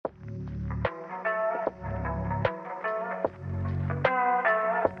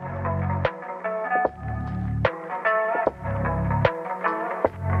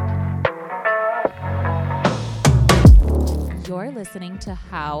You're listening to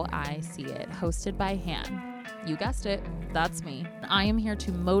How I See It, hosted by Han. You guessed it, that's me. I am here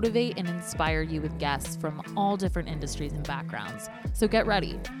to motivate and inspire you with guests from all different industries and backgrounds. So get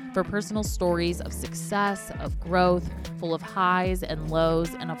ready for personal stories of success, of growth, full of highs and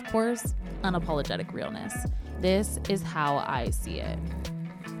lows, and of course, unapologetic realness. This is How I See It.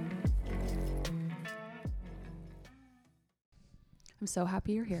 I'm so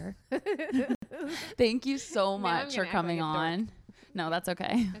happy you're here. Thank you so much for coming on. No, that's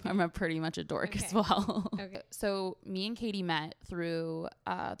okay. I'm pretty much a dork as well. Okay. So me and Katy met through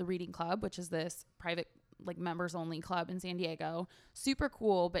the Reading Club, which is this private, like, members only club in San Diego. Super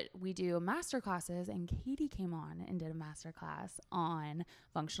cool, but we do master classes, and Katy came on and did a master class on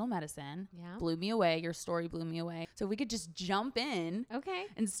functional medicine. Yeah. Blew me away. Your story blew me away. So we could just jump in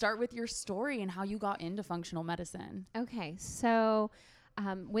and start with your story and how you got into functional medicine. Okay. So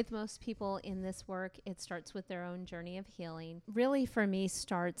with most people in this work, it starts with their own journey of healing. Really, for me,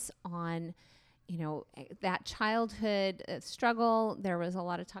 starts on that childhood struggle. There was a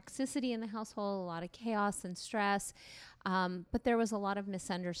lot of toxicity in the household, a lot of chaos and stress. But there was a lot of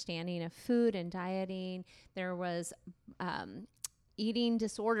misunderstanding of food and dieting. There was eating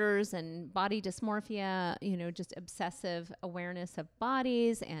disorders and body dysmorphia, just obsessive awareness of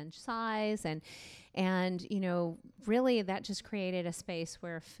bodies and size. And really that just created a space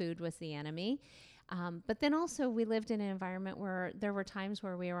where food was the enemy. But then also we lived in an environment where there were times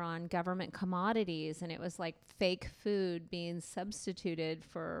where we were on government commodities, and it was like fake food being substituted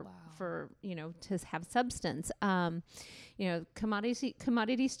for to have substance.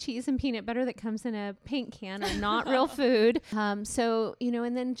 Commodities, cheese and peanut butter that comes in a paint can are not real food. And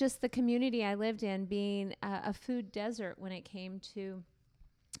then just the community I lived in being a food desert when it came to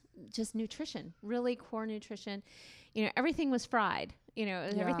just nutrition, really core nutrition. Everything was fried.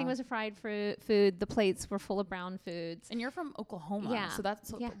 Everything was a fried food. The plates were full of brown foods. And you're from Oklahoma, so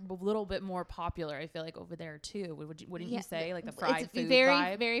that's a little bit more popular, I feel like, over there too. Wouldn't you say, like, the fried food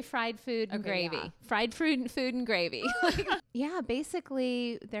vibe? Very fried food and gravy. Yeah. Fried food and gravy.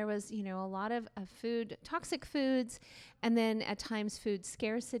 Basically there was, a lot of food, toxic foods, and then at times food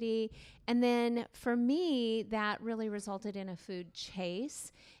scarcity. And then for me, that really resulted in a food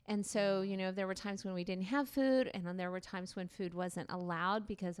chase. And so, there were times when we didn't have food, and then there were times when food wasn't allowed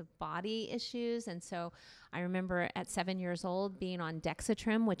because of body issues. And so I remember at 7 years old being on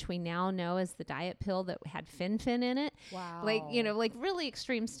Dexatrim, which we now know is the diet pill that had fen-phen in it. Wow. Like really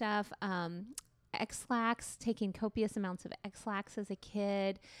extreme stuff. X-Lax, taking copious amounts of X-Lax as a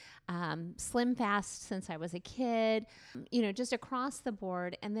kid, Slim Fast since I was a kid, just across the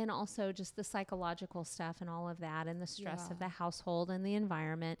board. And then also just the psychological stuff and all of that, and the stress of the household and the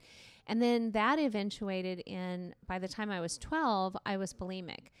environment. And then that eventuated in, by the time I was 12, I was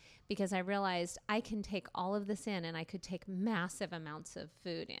bulimic, because I realized I can take all of this in, and I could take massive amounts of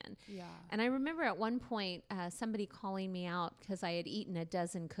food in. Yeah. And I remember at one point somebody calling me out because I had eaten a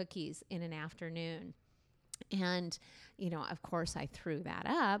dozen cookies in an afternoon. And, of course I threw that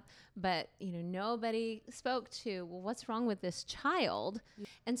up, but, nobody spoke to, well, what's wrong with this child? Yeah.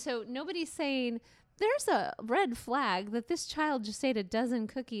 And so nobody's saying, there's a red flag that this child just ate a dozen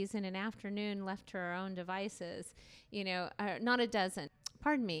cookies in an afternoon, left to her own devices, not a dozen.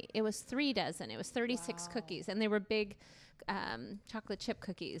 Pardon me, it was 3 dozen. It was 36 cookies, and they were big chocolate chip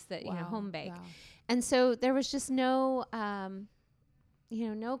cookies that, home bake. Wow. And so there was just no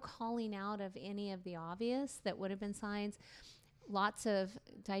calling out of any of the obvious that would have been signs. Lots of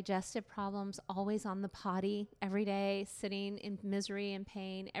digestive problems, always on the potty every day, sitting in misery and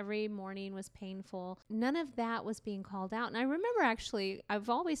pain. Every morning was painful. None of that was being called out. And I remember, actually, I've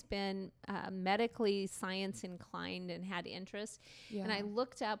always been medically science inclined and had interest. Yeah. And I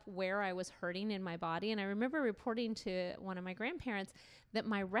looked up where I was hurting in my body. And I remember reporting to one of my grandparents that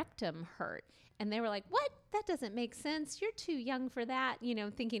my rectum hurt. And they were like, what? That doesn't make sense. You're too young for that,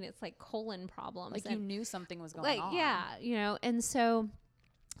 thinking it's like colon problems. Like, you knew something was going on. Yeah, and so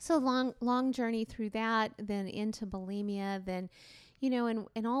long journey through that, then into bulimia, then,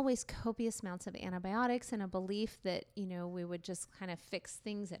 and always copious amounts of antibiotics, and a belief that, we would just kind of fix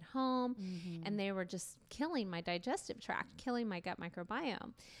things at home. Mm-hmm. And they were just killing my digestive tract, killing my gut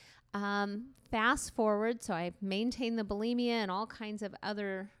microbiome. Fast forward, so I maintained the bulimia and all kinds of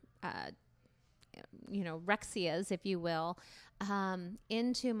other rexias, if you will,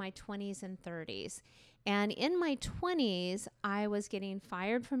 into my 20s and 30s. And in my 20s, I was getting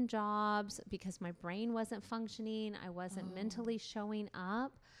fired from jobs because my brain wasn't functioning. I wasn't mentally showing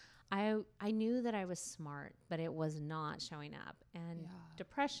up. I knew that I was smart, but it was not showing up. And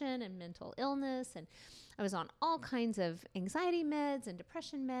depression and mental illness, and I was on all kinds of anxiety meds and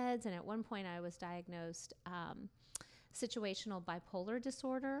depression meds. And at one point I was diagnosed situational bipolar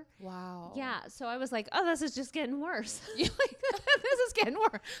disorder. Wow. Yeah. So I was like, oh, this is just getting worse. This is getting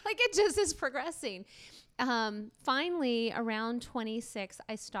worse. Like it just is progressing. Finally, around 26,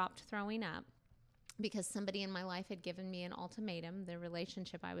 I stopped throwing up because somebody in my life had given me an ultimatum. The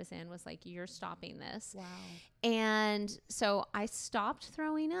relationship I was in was like, you're stopping this. Wow. And so I stopped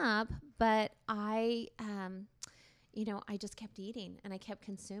throwing up, but I just kept eating and I kept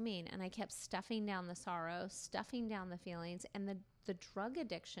consuming and I kept stuffing down the sorrow, stuffing down the feelings. And the drug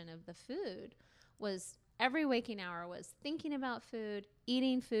addiction of the food was every waking hour was thinking about food,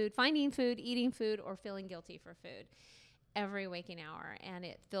 eating food, finding food, eating food, or feeling guilty for food. Every waking hour. And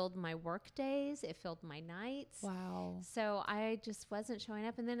it filled my work days. It filled my nights. Wow. So I just wasn't showing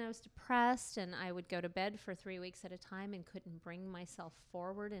up. And then I was depressed and I would go to bed for 3 weeks at a time and couldn't bring myself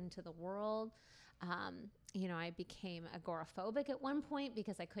forward into the world. I became agoraphobic at one point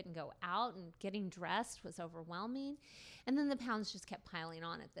because I couldn't go out and getting dressed was overwhelming. And then the pounds just kept piling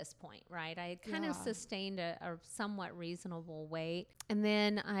on at this point, right? I had kind of sustained a somewhat reasonable weight. And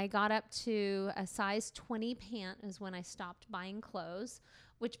then I got up to a size 20 pant is when I stopped buying clothes,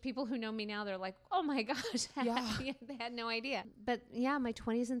 which people who know me now, they're like, oh my gosh, they had no idea. But yeah, my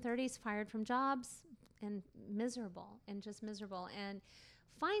 20s and 30s, fired from jobs and miserable. And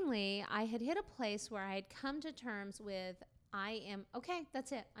finally, I had hit a place where I had come to terms with,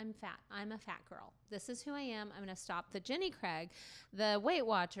 that's it. I'm fat. I'm a fat girl. This is who I am. I'm going to stop the Jenny Craig, the Weight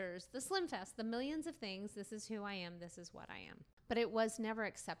Watchers, the Slim Fast, the millions of things. This is who I am. This is what I am. But it was never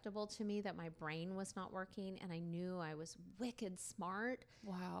acceptable to me that my brain was not working, and I knew I was wicked smart.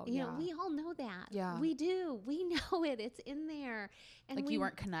 Wow. You know, we all know that. Yeah. We do. We know it. It's in there. And like you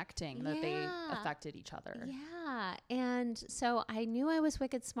weren't connecting that they affected each other. Yeah. And so I knew I was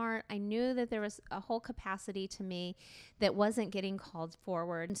wicked smart. I knew that there was a whole capacity to me that wasn't getting called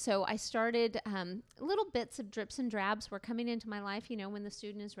forward. And so I started, little bits of drips and drabs were coming into my life. You know, when the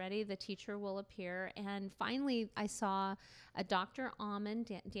student is ready, the teacher will appear. And finally I saw a Dr. Ammon,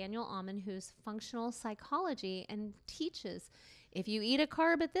 Daniel Ammon, who's functional psychology and teaches, if you eat a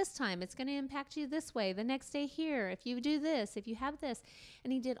carb at this time, it's going to impact you this way. The next day here, if you do this, if you have this.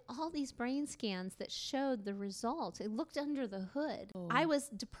 And he did all these brain scans that showed the results. It looked under the hood. Oh. I was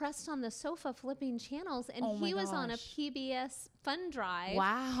depressed on the sofa flipping channels, and he was on a PBS fund drive.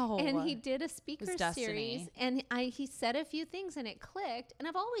 Wow. And he did a speaker series. And he said a few things, and it clicked. And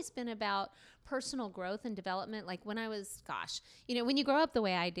I've always been about personal growth and development. Like when I was, when you grow up the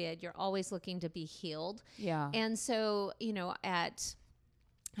way I did, you're always looking to be healed. Yeah. And so,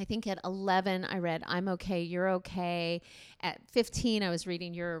 I think at 11, I read, I'm okay, you're okay. At 15, I was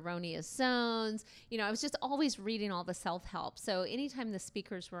reading Your Erroneous Zones. I was just always reading all the self-help. So anytime the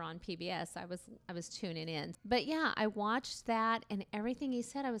speakers were on PBS, I was tuning in. But yeah, I watched that, and everything he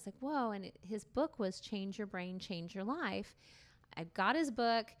said, I was like, whoa. And his book was Change Your Brain, Change Your Life. I got his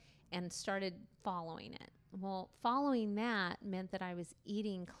book and started following it. Well, following that meant that I was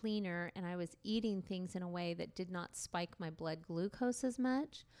eating cleaner, and I was eating things in a way that did not spike my blood glucose as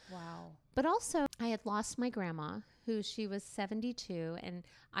much. Wow. But also, I had lost my grandma, she was 72, and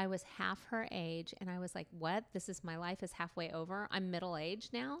I was half her age. And I was like, what? My life is halfway over. I'm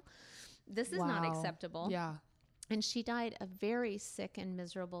middle-aged now. This is not acceptable. Yeah. And she died a very sick and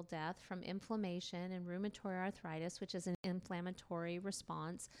miserable death from inflammation and rheumatoid arthritis, which is an inflammatory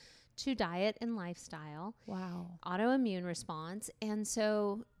response to diet and lifestyle. Wow. Autoimmune response. And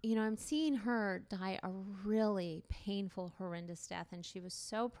so, I'm seeing her die a really painful, horrendous death. And she was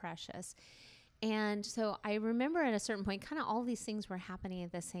so precious. And so I remember at a certain point, kind of all these things were happening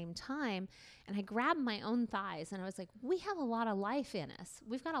at the same time. And I grabbed my own thighs and I was like, we have a lot of life in us.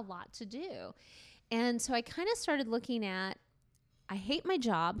 We've got a lot to do. And so I kind of started looking at, I hate my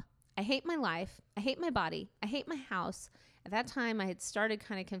job. I hate my life. I hate my body. I hate my house. At that time, I had started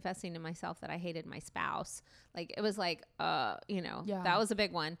kind of confessing to myself that I hated my spouse. Like, it was like, that was a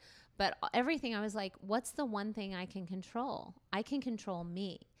big one. But everything, I was like, what's the one thing I can control? I can control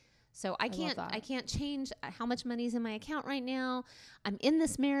me. So I can't change how much money's in my account right now. I'm in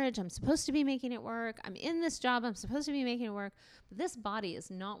this marriage. I'm supposed to be making it work. I'm in this job. I'm supposed to be making it work. But this body is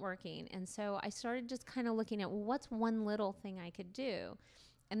not working. And so I started just kind of looking at, well, what's one little thing I could do?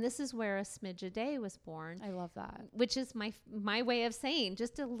 And this is where a smidge a day was born. I love that. Which is my way of saying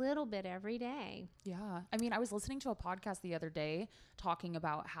just a little bit every day. Yeah. I mean, I was listening to a podcast the other day talking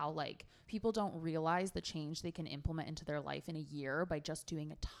about how people don't realize the change they can implement into their life in a year by just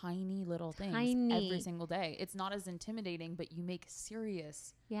doing a tiny little things every single day. It's not as intimidating, but you make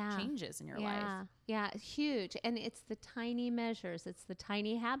serious changes in your life. Yeah, huge. And it's the tiny measures. It's the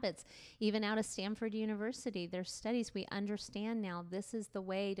tiny habits. Even out of Stanford University, there's studies. We understand now this is the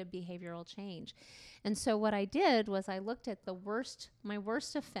way way to behavioral change. And so what I did was I looked at my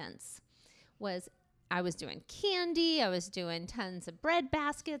worst offense was I was doing candy, I was doing tons of bread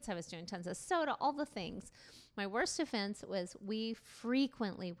baskets, I was doing tons of soda, all the things. My worst offense was we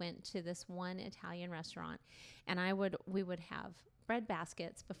frequently went to this one Italian restaurant, and we would have bread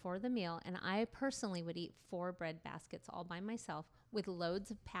baskets before the meal, and I personally would eat 4 bread baskets all by myself with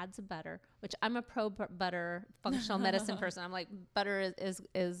loads of pads of butter, which I'm a pro butter functional medicine person. I'm like, butter is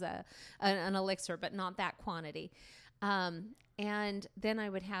an elixir, but not that quantity. And then I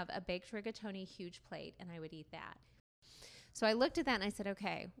would have a baked rigatoni, huge plate, and I would eat that. So I looked at that and I said,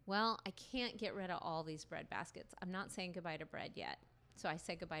 okay, well, I can't get rid of all these bread baskets. I'm not saying goodbye to bread yet. So I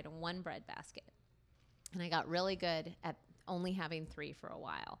said goodbye to 1 bread basket. And I got really good at only having 3 for a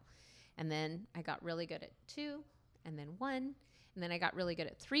while. And then I got really good at 2, and then 1, and then I got really good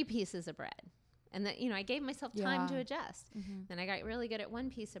at 3 pieces of bread. And then, I gave myself time to adjust. Mm-hmm. Then I got really good at 1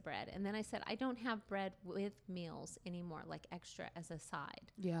 piece of bread. And then I said, I don't have bread with meals anymore, like extra as a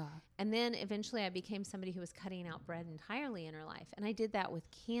side. Yeah. And then eventually I became somebody who was cutting out bread entirely in her life. And I did that with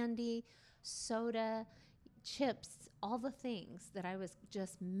candy, soda, chips, all the things that I was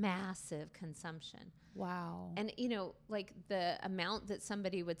just massive consumption. Wow. And, like the amount that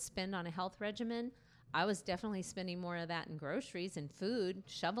somebody would spend on a health regimen, I was definitely spending more of that in groceries and food,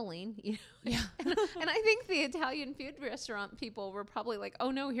 shoveling, Yeah. and I think the Italian food restaurant people were probably like,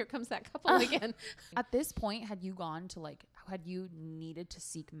 oh no, here comes that couple again. At this point, had you needed to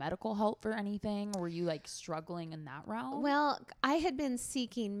seek medical help for anything? Or were you like struggling in that realm? Well, I had been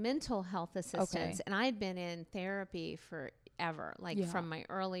seeking mental health assistance, and I had been in therapy forever, from my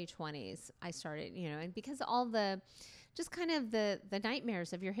early 20s. I started, and because all the just kind of the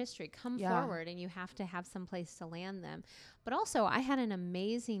nightmares of your history come forward, and you have to have some place to land them. But also I had an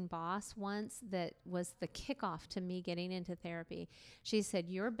amazing boss once that was the kickoff to me getting into therapy. She said,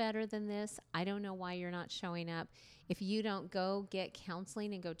 you're better than this. I don't know why you're not showing up. If you don't go get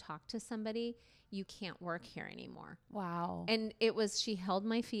counseling and go talk to somebody, you can't work here anymore. Wow. And she held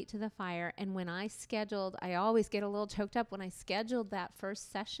my feet to the fire. And when I always get a little choked up when I scheduled that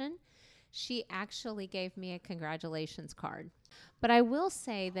first session, she actually gave me a congratulations card. But I will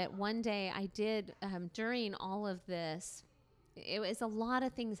say that one day I did, during all of this, it was a lot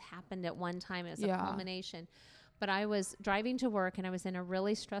of things happened at one time as a culmination. But I was driving to work, and I was in a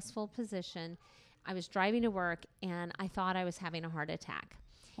really stressful position. I was driving to work, and I thought I was having a heart attack.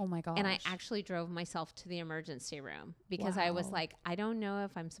 Oh my gosh. And I actually drove myself to the emergency room because I was like, I don't know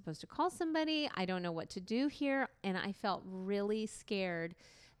if I'm supposed to call somebody. I don't know what to do here. And I felt really scared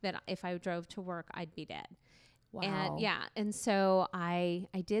that if I drove to work, I'd be dead. Wow. And so I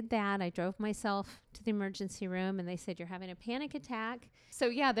did that. I drove myself to the emergency room, and they said, you're having a panic attack. So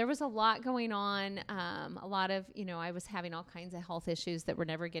there was a lot going on. A lot of, I was having all kinds of health issues that were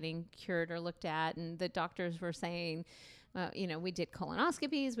never getting cured or looked at. And the doctors were saying, we did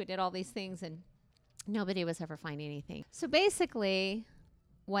colonoscopies, we did all these things, and nobody was ever finding anything. So basically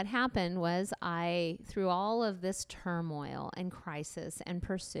what happened was through all of this turmoil and crisis and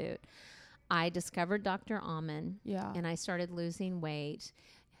pursuit, I discovered Dr. Amen, and I started losing weight,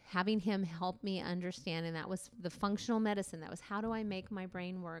 having him help me understand. And that was the functional medicine. That was, how do I make my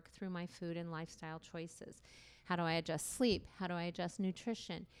brain work through my food and lifestyle choices? How do I adjust sleep? How do I adjust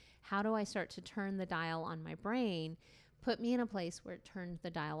nutrition? How do I start to turn the dial on my brain? Put me in a place where it turned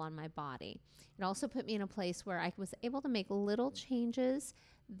the dial on my body. It also put me in a place where I was able to make little changes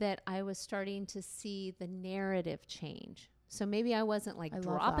that I was starting to see the narrative change. So maybe I wasn't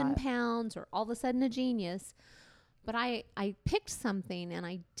dropping pounds or all of a sudden a genius, but I picked something and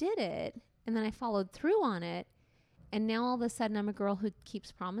I did it, and then I followed through on it. And now all of a sudden I'm a girl who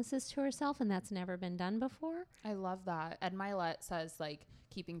keeps promises to herself, and that's never been done before. I love that. Ed Milet says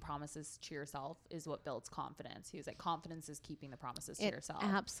keeping promises to yourself is what builds confidence. He was like, confidence is keeping the promises to yourself.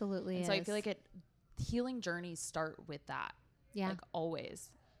 Absolutely is. So I feel like healing journeys start with that. Yeah.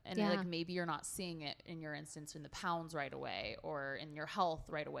 Always. And maybe you're not seeing it in your instance in the pounds right away or in your health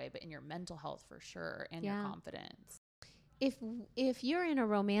right away, but in your mental health for sure, and your confidence. If you're in a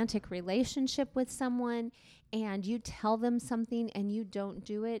romantic relationship with someone and you tell them something and you don't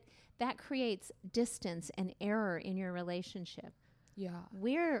do it, that creates distance and error in your relationship. Yeah.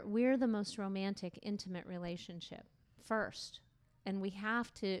 We're the most romantic, intimate relationship first. And we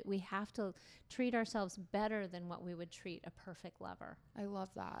have to treat ourselves better than what we would treat a perfect lover. I love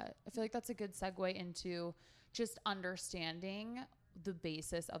that. I feel like that's a good segue into just understanding the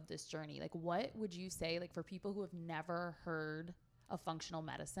basis of this journey. What would you say, for people who have never heard of functional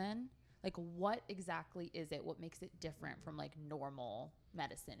medicine, what exactly is it? What makes it different from normal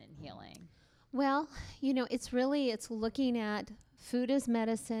medicine and healing? Well, it's looking at food as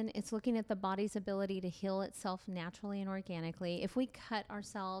medicine. It's looking at the body's ability to heal itself naturally and organically. If we cut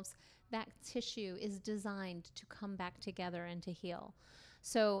ourselves, that tissue is designed to come back together and to heal.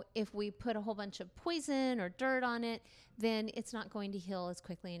 So if we put a whole bunch of poison or dirt on it, then it's not going to heal as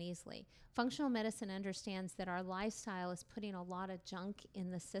quickly and easily. Functional medicine understands that our lifestyle is putting a lot of junk in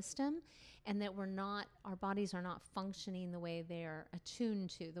the system, and that our bodies are not functioning the way they're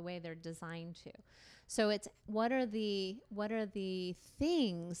attuned to, the way they're designed to. So it's what are the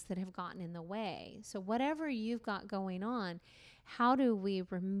things that have gotten in the way? So whatever you've got going on, how do we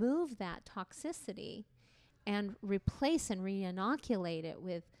remove that toxicity and replace and re-inoculate it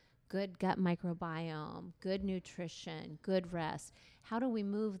with good gut microbiome, good nutrition, good rest? How do we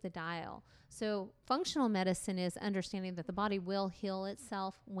move the dial? So functional medicine is understanding that the body will heal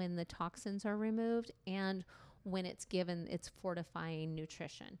itself when the toxins are removed and when it's given its fortifying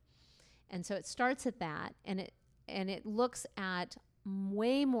nutrition. And so it starts at that, and it looks at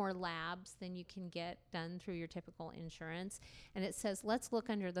way more labs than you can get done through your typical insurance. And it says, let's look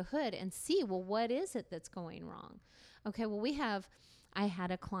under the hood and see, well, what is it that's going wrong? Okay, well, I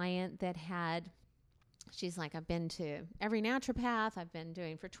had a client that she's like, I've been to every naturopath I've been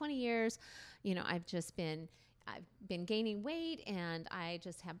doing for 20 years. I've been gaining weight, and I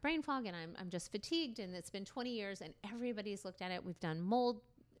just have brain fog, and I'm just fatigued, and it's been 20 years, and everybody's looked at it. We've done mold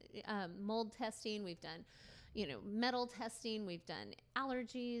testing. We've done metal testing, we've done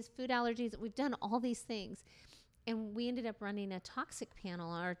allergies, food allergies, we've done all these things. And we ended up running a toxin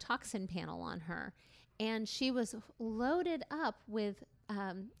panel on her. And she was loaded up with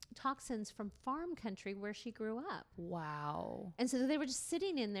toxins from farm country where she grew up. Wow. And so they were just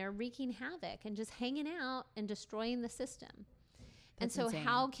sitting in there wreaking havoc and just hanging out and destroying the system. That's insane.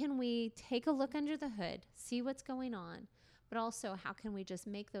 How can we take a look under the hood, see what's going on, but also how can we just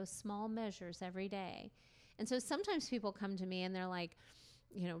make those small measures every day? And so sometimes people come to me and they're like,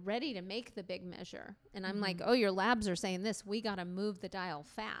 ready to make the big measure. And I'm like, oh, your labs are saying this. We got to move the dial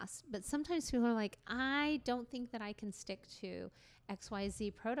fast. But sometimes people are like, I don't think that I can stick to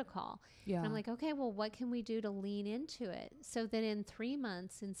XYZ protocol. Yeah. And I'm like, okay, well, what can we do to lean into it so that in 3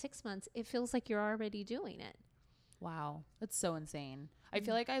 months, in 6 months, it feels like you're already doing it? Wow. That's so insane. I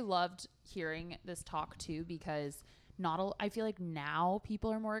feel like I loved hearing this talk too, because I feel like now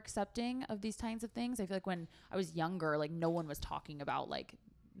people are more accepting of these kinds of things. I feel like when I was younger, like no one was talking about like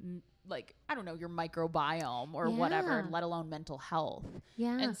I don't know, your microbiome or whatever, let alone mental health.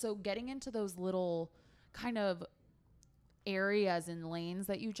 Yeah. And so getting into those little kind of areas and lanes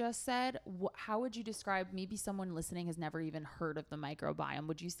that you just said, how would you describe, maybe someone listening has never even heard of the microbiome?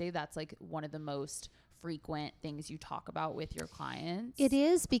 Would you say that's like one of the most frequent things you talk about with your clients? It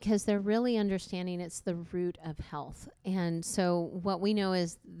is, because they're really understanding it's the root of health. And so what we know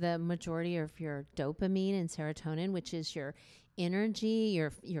is the majority of your dopamine and serotonin, which is your energy,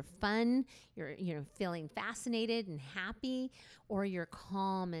 your fun, you're feeling fascinated and happy, or you're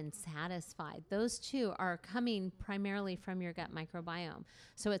calm and satisfied. Those two are coming primarily from your gut microbiome.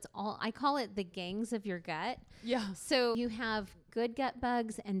 So it's all, I call it the gangs of your gut. Yeah. So you have good gut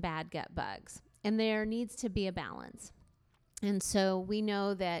bugs and bad gut bugs, and there needs to be a balance. And so we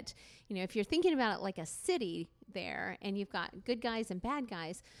know that, if you're thinking about it like a city there, and you've got good guys and bad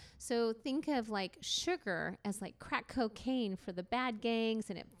guys. So think of like sugar as like crack cocaine for the bad gangs,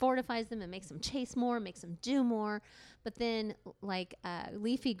 and it fortifies them and makes them chase more, makes them do more. But then like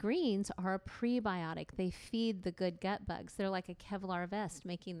leafy greens are a prebiotic. They feed the good gut bugs. They're like a Kevlar vest,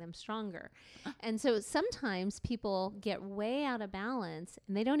 making them stronger. And so sometimes people get way out of balance,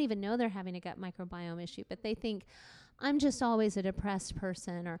 and they don't even know they're having a gut microbiome issue, but they think, I'm just always a depressed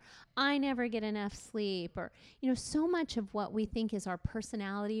person, or I never get enough sleep, or, so much of what we think is our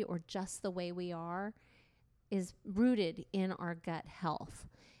personality or just the way we are is rooted in our gut health.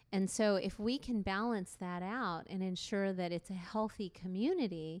 And so if we can balance that out and ensure that it's a healthy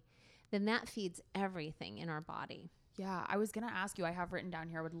community, then that feeds everything in our body. Yeah, I was going to ask you, I have written down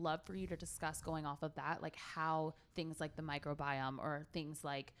here, I would love for you to discuss, going off of that, like how things like the microbiome, or things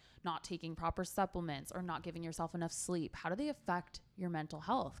like not taking proper supplements or not giving yourself enough sleep, how do they affect your mental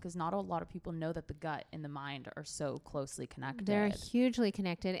health? Because not a lot of people know that the gut and the mind are so closely connected. They're hugely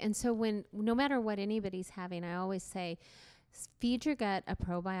connected. And so no matter what anybody's having, I always say, feed your gut a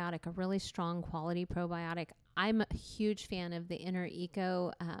probiotic, a really strong quality probiotic. I'm a huge fan of the Inner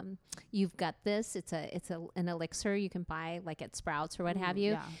Eco. You've got this. It's an elixir you can buy like at Sprouts or what have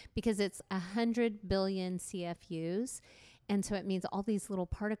you, because it's 100 billion CFUs. And so it means all these little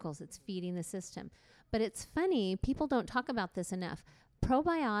particles, it's feeding the system. But it's funny, people don't talk about this enough.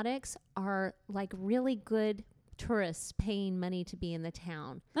 Probiotics are like really good tourists paying money to be in the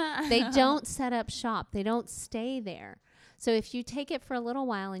town. They don't set up shop. They don't stay there. So if you take it for a little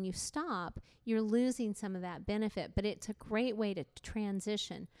while and you stop, you're losing some of that benefit. But it's a great way to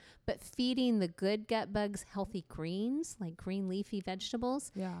transition. But feeding the good gut bugs healthy greens, like green leafy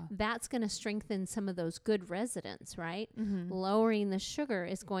vegetables, that's going to strengthen some of those good residents, right? Lowering the sugar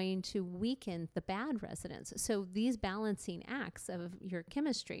is going to weaken the bad residents. So these balancing acts of your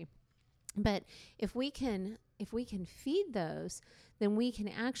chemistry. But if we can feed those, then we can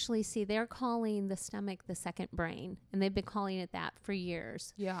actually see they're calling the stomach the second brain, and they've been calling it that for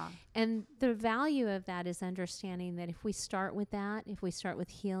years. Yeah. And the value of that is understanding that if we start with that, if we start with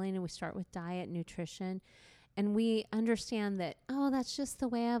healing and we start with diet, nutrition, and we understand that, oh, that's just the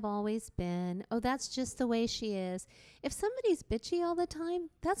way I've always been. Oh, that's just the way she is. If somebody's bitchy all the time,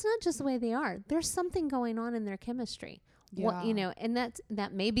 that's not just the way they are. There's something going on in their chemistry. Yeah. And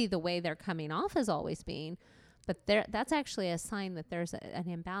that may be the way they're coming off as always being, but that's actually a sign that there's an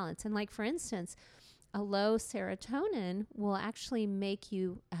imbalance. And like, for instance, a low serotonin will actually make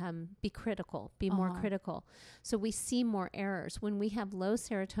you be critical, be more critical. So we see more errors. When we have low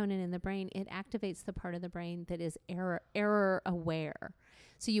serotonin in the brain, it activates the part of the brain that is error aware.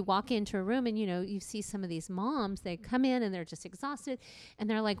 So you walk into a room and, you see some of these moms, they come in and they're just exhausted and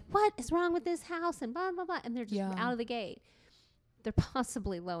they're like, what is wrong with this house? And blah, blah, blah. And they're just out of the gate. They're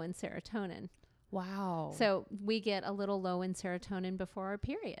possibly low in serotonin. Wow. So we get a little low in serotonin before our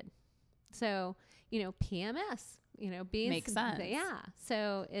period. So, PMS, makes sense. Yeah.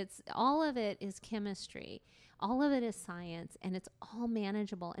 So it's all of it is chemistry. All of it is science, and it's all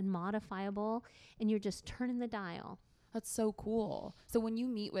manageable and modifiable, and you're just turning the dial. That's so cool. So when you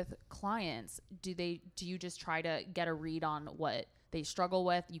meet with clients, do you just try to get a read on what they struggle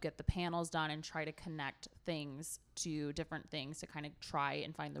with? You get the panels done and try to connect things to different things to kind of try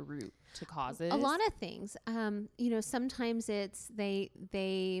and find the root to causes? A lot of things. Sometimes it's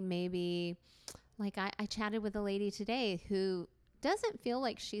they maybe, like I chatted with a lady today who doesn't feel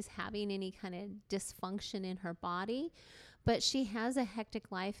like she's having any kind of dysfunction in her body, but she has a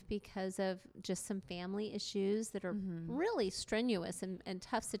hectic life because of just some family issues that are really strenuous and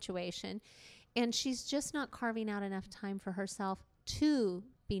tough situation. And she's just not carving out enough time for herself to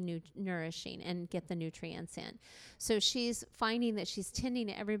be nourishing and get the nutrients in. So she's finding that she's tending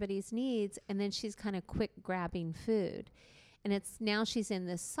to everybody's needs, and then she's kind of quick grabbing food. And now she's in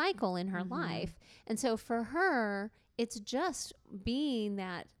this cycle in her life. And so for her, it's just being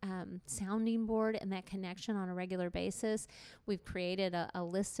that sounding board and that connection on a regular basis. We've created a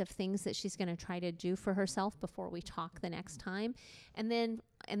list of things that she's going to try to do for herself before we talk the next time. And then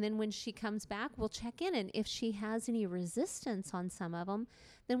when she comes back, we'll check in. And if she has any resistance on some of them,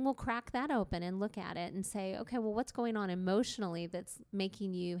 then we'll crack that open and look at it and say, okay, well, what's going on emotionally that's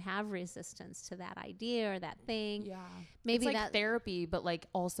making you have resistance to that idea or that thing? Yeah. Maybe it's like therapy, but like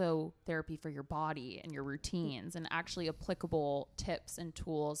also therapy for your body and your routines, and actually applicable tips and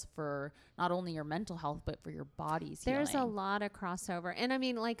tools for not only your mental health, but for your body's healing. There's a lot of crossover. And I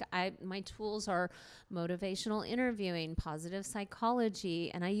mean, like my tools are motivational interviewing, positive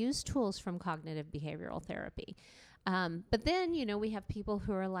psychology, and I use tools from cognitive behavioral therapy. But then, we have people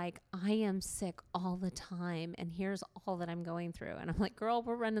who are like, I am sick all the time, and here's all that I'm going through. And I'm like, girl,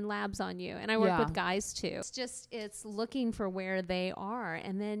 we're running labs on you. And I work with guys too. It's looking for where they are.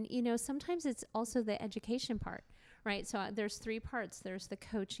 And then, sometimes it's also the education part, right? So there's 3 parts. There's the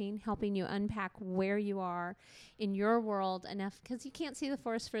coaching, helping you unpack where you are in your world enough, because you can't see the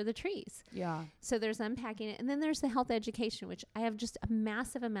forest for the trees. Yeah. So there's unpacking it. And then there's the health education, which I have just a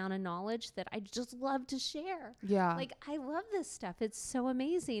massive amount of knowledge that I just love to share. Yeah. Like, I love this stuff. It's so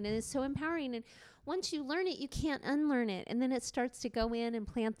amazing and it's so empowering. And once you learn it, you can't unlearn it. And then it starts to go in and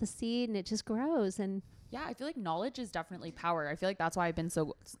plant the seed, and it just grows. And yeah, I feel like knowledge is definitely power. I feel like that's why I've been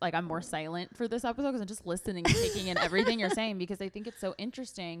so, I'm more silent for this episode, because I'm just listening and taking in everything you're saying, because I think it's so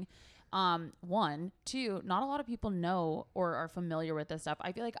interesting. 1, 2, not a lot of people know or are familiar with this stuff.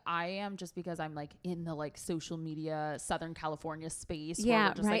 I feel like I am, just because I'm like in the like social media, Southern California space. Yeah, where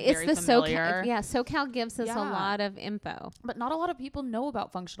we're just, right. Like, it's very the familiar. SoCal gives us a lot of info. But not a lot of people know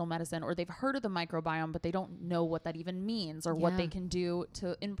about functional medicine, or they've heard of the microbiome, but they don't know what that even means or what they can do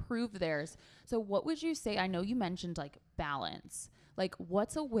to improve theirs. So what would you say? I know you mentioned like balance. Like,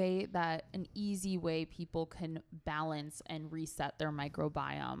 what's an easy way people can balance and reset their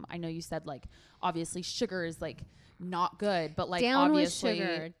microbiome? I know you said, like, obviously sugar is like not good, but like down obviously with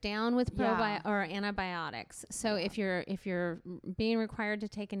sugar, down with or antibiotics. So if you're being required to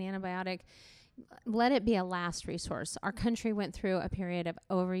take an antibiotic, let it be a last resource. Our country went through a period of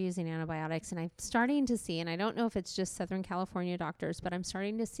overusing antibiotics, and I'm starting to see, and I don't know if it's just Southern California doctors, but I'm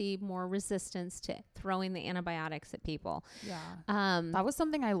starting to see more resistance to throwing the antibiotics at people. Yeah. That was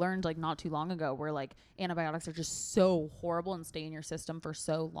something I learned like not too long ago, where like antibiotics are just so horrible and stay in your system for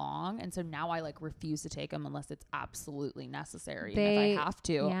so long. And so now I like refuse to take them unless it's absolutely necessary. And if I have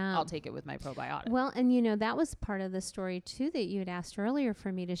to, I'll take it with my probiotic. Well, and that was part of the story too that you had asked earlier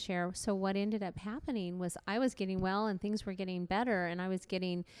for me to share. So what ended up happening was I was getting well and things were getting better, and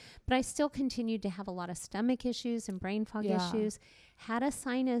but I still continued to have a lot of stomach issues and brain fog issues. Had a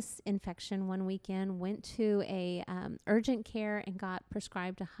sinus infection one weekend, went to a urgent care and got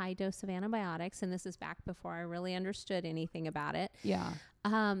prescribed a high dose of antibiotics. And this is back before I really understood anything about it. Yeah.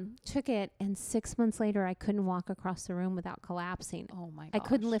 Took it, and 6 months later, I couldn't walk across the room without collapsing. Oh my gosh. I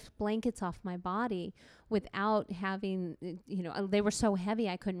couldn't lift blankets off my body without having, they were so heavy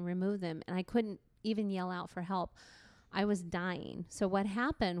I couldn't remove them, and I couldn't even yell out for help. I was dying. So what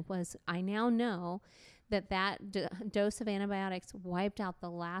happened was, I now know that dose of antibiotics wiped out the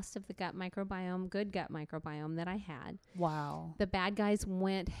last of the good gut microbiome that I had. Wow. The bad guys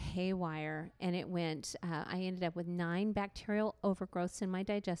went haywire, and I ended up with 9 bacterial overgrowths in my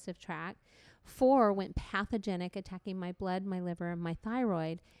digestive tract. 4 went pathogenic, attacking my blood, my liver, and my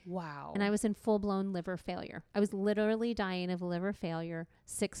thyroid. Wow. And I was in full-blown liver failure. I was literally dying of liver failure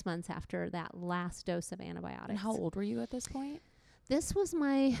 6 months after that last dose of antibiotics. And how old were you at this point? This was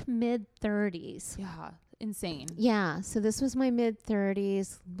my mid-30s. Yeah, insane. Yeah, so this was my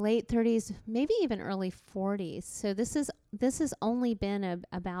mid-30s, late 30s, maybe even early 40s. So this has only been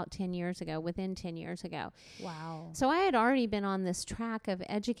about 10 years ago, within 10 years ago. Wow. So I had already been on this track of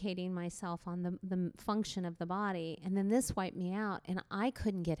educating myself on the function of the body, and then this wiped me out, and I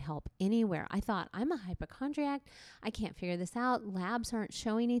couldn't get help anywhere. I thought, I'm a hypochondriac. I can't figure this out. Labs aren't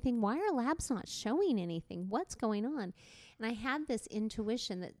showing anything. Why are labs not showing anything? What's going on? And I had this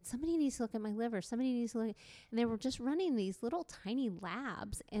intuition that somebody needs to look at my liver. Somebody needs to look. And they were just running these little tiny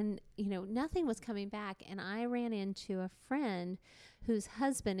labs, and, nothing was coming back. And I ran into a friend whose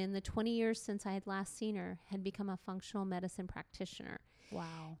husband, in the 20 years since I had last seen her, had become a functional medicine practitioner.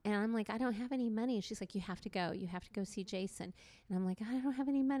 Wow. And I'm like, I don't have any money. And she's like, you have to go. You have to go see Jason. And I'm like, I don't have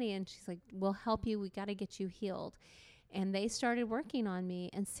any money. And she's like, we'll help you. We got to get you healed. And they started working on me.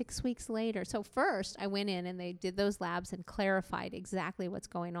 And 6 weeks later, so first I went in and they did those labs and clarified exactly what's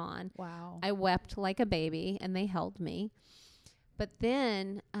going on. Wow. I wept like a baby, and they held me. But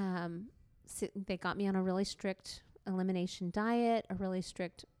then they got me on a really strict elimination diet, a really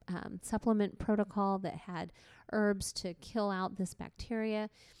strict supplement protocol that had herbs to kill out this bacteria.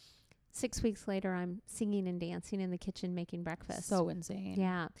 6 weeks later, I'm singing and dancing in the kitchen, making breakfast. So insane.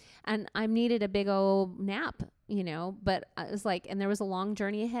 Yeah. And I needed a big old nap, but I was like, and there was a long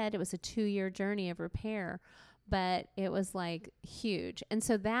journey ahead. It was a 2-year journey of repair, but it was like huge. And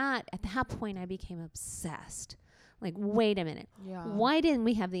so at that point, I became obsessed. Like, wait a minute. Yeah. Why didn't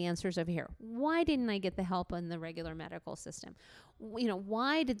we have the answers over here? Why didn't I get the help in the regular medical system?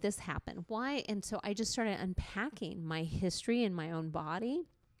 Why did this happen? Why? And so I just started unpacking my history in my own body,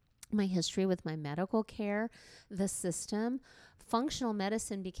 my history with my medical care, the system. Functional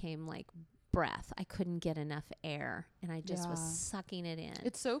medicine became like breath. I couldn't get enough air, and I just was sucking it in.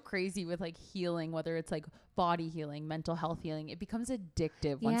 It's so crazy with like healing, whether it's like body healing, mental health healing. It becomes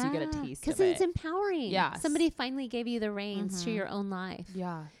addictive once you get a taste of it. Because it's empowering. Yeah. Somebody finally gave you the reins to your own life.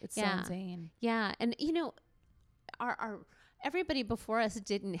 Yeah. It's so insane. Yeah. And our everybody before us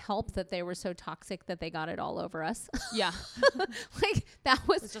didn't help that they were so toxic that they got it all over us. Yeah. Like that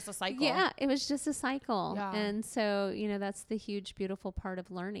was just a cycle. Yeah. It was just a cycle. Yeah. And so, that's the huge, beautiful part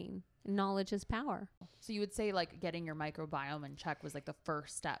of learning. Knowledge is power. So you would say like getting your microbiome in check was like the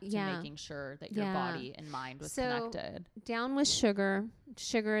first step to making sure that your body and mind was connected. Down with sugar.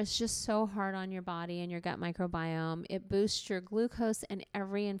 Sugar is just so hard on your body and your gut microbiome. It boosts your glucose, and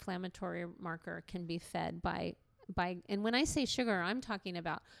every inflammatory marker can be fed by, and when I say sugar, I'm talking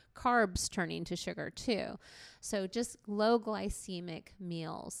about carbs turning to sugar too. So just low glycemic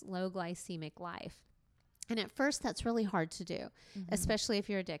meals, low glycemic life. And at first that's really hard to do, especially if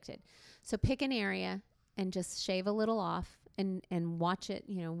you're addicted. So pick an area and just shave a little off and watch it,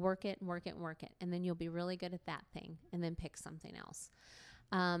 work it. And then you'll be really good at that thing, and then pick something else.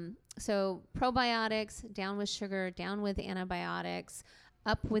 So probiotics, down with sugar, down with antibiotics.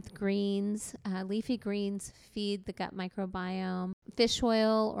 up with greens. Leafy greens feed the gut microbiome. Fish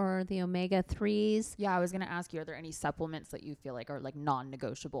oil or the omega-3s. Yeah, I was going to ask you, are there any supplements that you feel like are like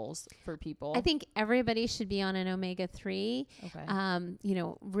non-negotiables for people? I think everybody should be on an omega-3.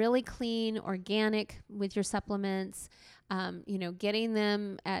 Okay. Really clean, organic with your supplements. Getting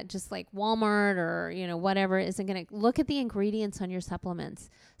them at just like Walmart or, whatever isn't going to look at the ingredients on your supplements.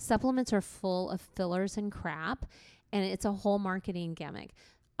 Supplements are full of fillers and crap, and it's a whole marketing gimmick.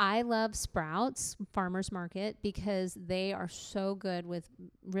 I love Sprouts Farmers Market because they are so good with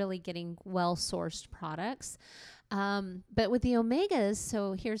really getting well-sourced products. But with the omegas,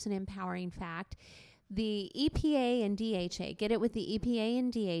 so here's an empowering fact. The EPA and DHA, get it with the EPA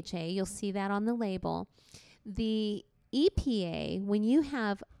and DHA. You'll see that on the label. The EPA, when you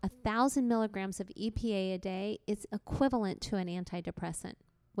have 1,000 milligrams of EPA a day, it's equivalent to an antidepressant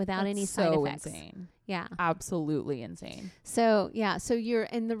without any side effects. Insane. Yeah. Absolutely insane. So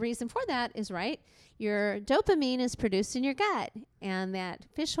and the reason for that is, your dopamine is produced in your gut, and that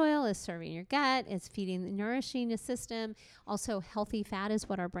fish oil is serving your gut. It's feeding, nourishing the system. Also, healthy fat is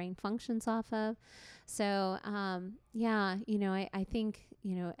what our brain functions off of. So, I think,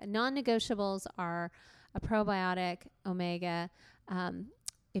 non-negotiables are a probiotic, omega.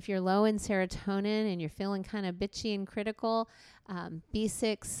 If you're low in serotonin and you're feeling kind of bitchy and critical,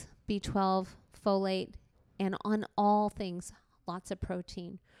 B6, B12, folate, and on all things, lots of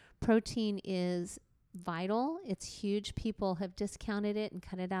protein. Protein is vital. It's huge. People have discounted it and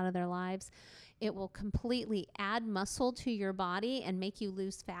cut it out of their lives. It will completely add muscle to your body and make you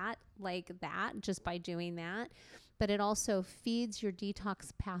lose fat like that just by doing that. But it also feeds your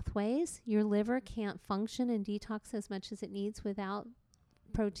detox pathways. Your liver can't function and detox as much as it needs without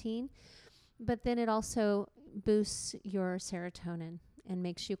protein. But then it also boosts your serotonin and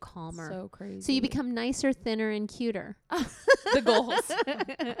makes you calmer. So crazy. So you become nicer, thinner, and cuter. The goals.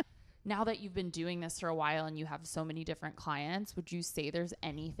 Now that you've been doing this for a while and you have so many different clients, would you say there's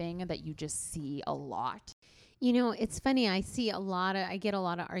anything that you just see a lot? It's funny. I get a lot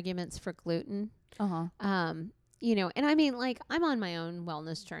of arguments for gluten. And I mean, like, I'm on my own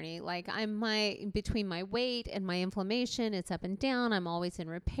wellness journey. Like, between my weight and my inflammation, it's up and down. I'm always in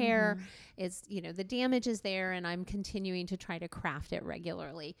repair. Mm-hmm. It's, the damage is there, and I'm continuing to try to craft it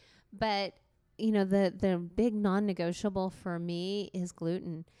regularly. But, the big non-negotiable for me is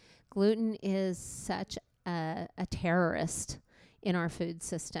gluten. Gluten is such a terrorist in our food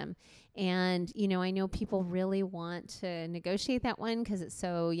system. And, I know people really want to negotiate that one because it's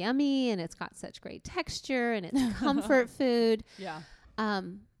so yummy and it's got such great texture and it's comfort food. Yeah.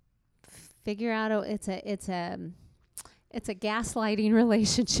 Figure out it's a gaslighting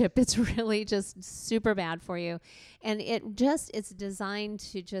relationship. It's really just super bad for you. And it's designed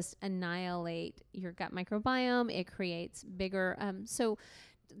to just annihilate your gut microbiome. It creates bigger,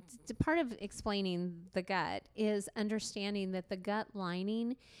 part of explaining the gut is understanding that the gut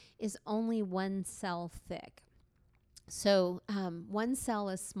lining is only one cell thick. So one cell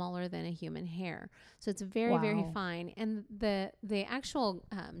is smaller than a human hair. So it's very, very fine. And the actual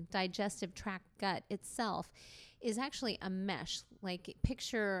digestive tract gut itself is actually a mesh. Like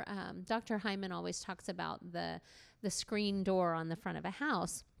picture, Dr. Hyman always talks about the screen door on the front of a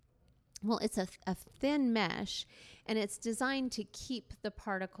house. Well, it's a thin mesh, and it's designed to keep the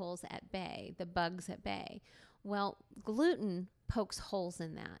particles at bay, the bugs at bay. Well, gluten pokes holes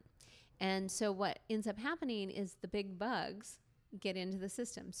in that. And so what ends up happening is the big bugs get into the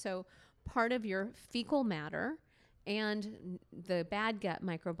system. So part of your fecal matter and the bad gut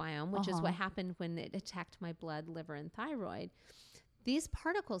microbiome, which is what happened when it attacked my blood, liver, and thyroid, these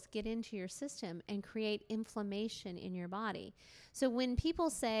particles get into your system and create inflammation in your body. So when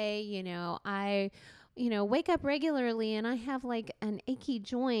people say, I wake up regularly and I have like an achy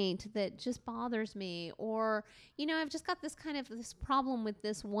joint that just bothers me, or, I've just got this problem with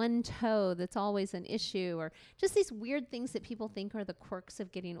this one toe that's always an issue, or just these weird things that people think are the quirks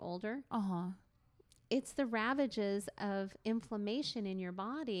of getting older. It's the ravages of inflammation in your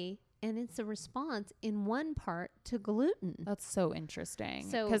body. And it's a response in one part to gluten. That's so interesting.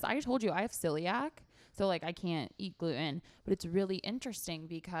 So, because I told you I have celiac, so like I can't eat gluten. But it's really interesting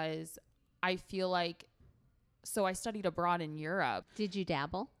because I feel like, so I studied abroad in Europe. Did you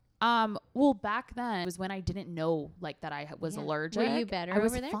dabble? Well, back then was when I didn't know like that I was allergic. Were you better? I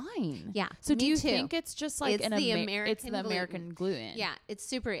was over there? fine. Yeah. So do you think it's just like it's the American gluten? Yeah, it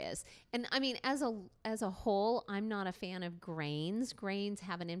super is. And I mean, as a whole, I'm not a fan of grains. Grains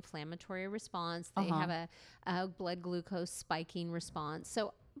have an inflammatory response. They have a blood glucose spiking response.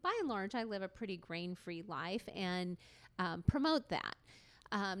 So by and large, I live a pretty grain-free life and promote that.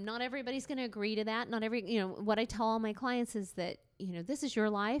 Not everybody's going to agree to that. Not every, what I tell all my clients is that, this is your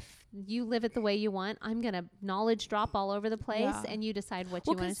life. You live it the way you want. I'm going to knowledge drop all over the place and you decide what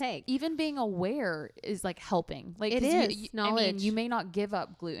you want to take. Even being aware is like helping. Like it is knowledge. I mean, you may not give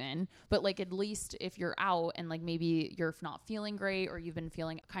up gluten, but like at least if you're out and like maybe you're not feeling great or you've been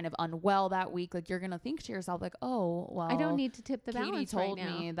feeling kind of unwell that week, like you're going to think to yourself like, oh, well, I don't need to tip the Katy balance told right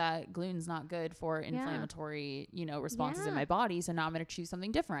now. me that gluten's not good for inflammatory, responses in my body. So now I'm going to choose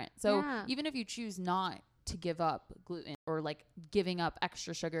something different. So even if you choose not to give up gluten or like giving up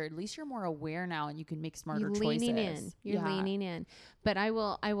extra sugar, at least you're more aware now and you can make smarter choices. You're leaning in. But I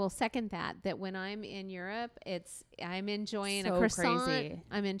will second that when I'm in Europe, I'm enjoying a croissant. Crazy.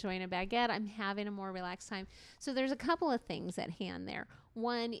 I'm enjoying a baguette. I'm having a more relaxed time. So there's a couple of things at hand there.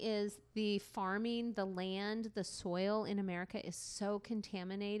 One is the farming, the land, the soil in America is so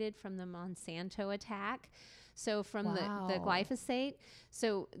contaminated from the Monsanto attack. So from the glyphosate,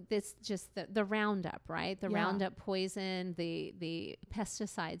 so this just the Roundup, right? The Roundup poison, the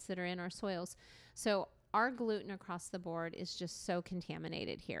pesticides that are in our soils. So our gluten across the board is just so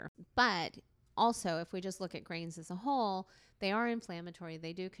contaminated here. But also, if we just look at grains as a whole, they are inflammatory.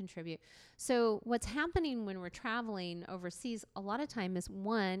 They do contribute. So what's happening when we're traveling overseas a lot of time is,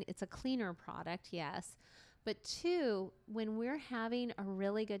 one, it's a cleaner product, yes. But two, when we're having a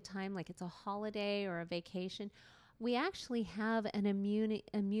really good time, like it's a holiday or a vacation, we actually have an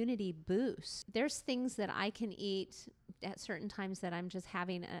immunity boost. There's things that I can eat at certain times that I'm just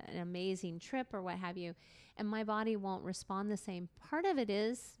having an amazing trip or what have you, and my body won't respond the same. Part of it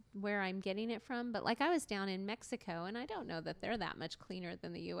is where I'm getting it from, but like I was down in Mexico, and I don't know that they're that much cleaner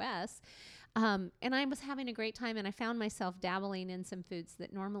than the U.S., and I was having a great time, and I found myself dabbling in some foods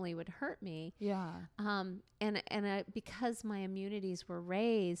that normally would hurt me. Yeah. And because my immunities were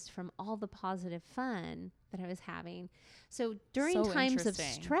raised from all the positive fun that I was having. So during times of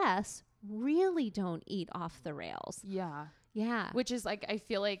stress, really don't eat off the rails. Yeah. Yeah. Which is like, I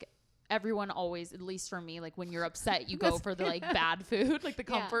feel like everyone always, at least for me, like when you're upset, you go for the like bad food, like the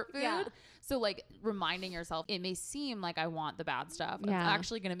comfort food. Yeah. So like reminding yourself, it may seem like I want the bad stuff. Yeah. I'm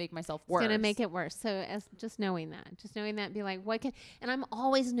actually going to make myself worse. It's going to make it worse. So as just knowing that, be like, and I'm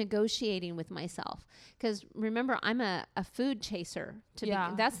always negotiating with myself. Because remember, I'm a food chaser.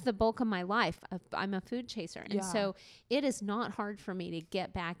 That's the bulk of my life. I'm a food chaser. And so it is not hard for me to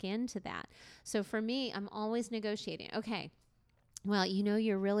get back into that. So for me, I'm always negotiating. Okay. Well,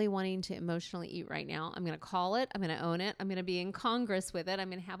 you're really wanting to emotionally eat right now. I'm going to call it. I'm going to own it. I'm going to be in Congress with it. I'm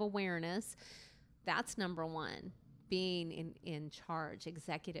going to have awareness. That's number one, being in charge,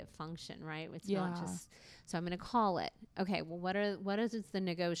 executive function, right? It's not just, so I'm going to call it. Okay, well, what is the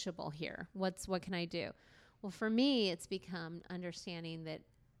negotiable here? What can I do? Well, for me, it's become understanding that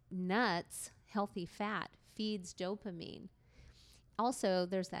nuts, healthy fat, feeds dopamine. Also,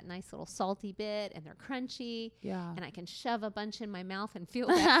 there's that nice little salty bit, and they're crunchy. Yeah. And I can shove a bunch in my mouth and feel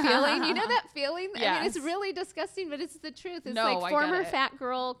that feeling. You know that feeling? Yes. I mean, it's really disgusting, but it's the truth. It's like former fat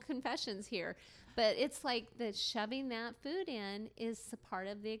girl confessions here. But it's like the shoving that food in is a part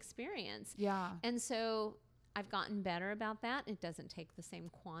of the experience. Yeah. And so I've gotten better about that. It doesn't take the same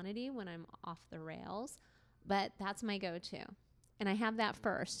quantity when I'm off the rails, but that's my go-to. And I have that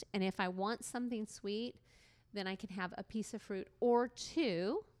first. And if I want something sweet, then I can have a piece of fruit or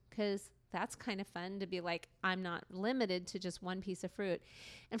two, because that's kind of fun to be like, I'm not limited to just one piece of fruit.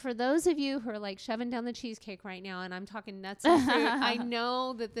 And for those of you who are like shoving down the cheesecake right now, and I'm talking nuts and fruit, I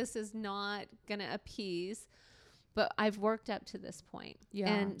know that this is not going to appease, but I've worked up to this point.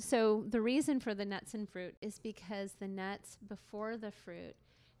 Yeah. And so the reason for the nuts and fruit is because the nuts before the fruit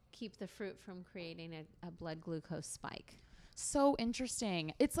keep the fruit from creating a blood glucose spike. So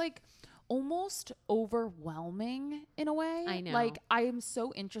interesting. It's like almost overwhelming in a way. I know. Like, I am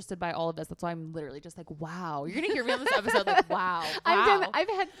so interested by all of this. That's why I'm literally just like, wow. You're gonna hear me on this episode like, wow. I've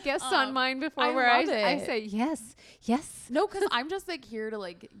had guests on mine before where I say yes. No, because I'm just like here to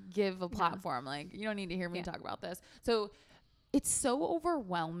like give a platform. Like, you don't need to hear me talk about this. So it's so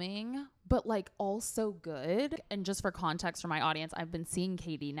overwhelming, but like also good. And just for context for my audience, I've been seeing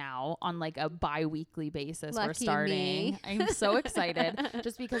Katy now on like a bi-weekly basis. Lucky we're starting. Me. I'm so excited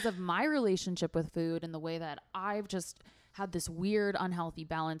just because of my relationship with food and the way that I've just had this weird unhealthy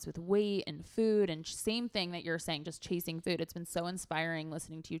balance with weight and food, and same thing that you're saying, just chasing food. It's been so inspiring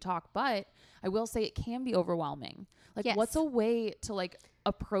listening to you talk, but I will say it can be overwhelming. Like, what's a way to like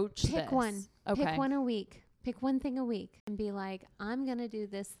approach this? Pick one. Okay. Pick one a week. Pick one thing a week and be like, I'm going to do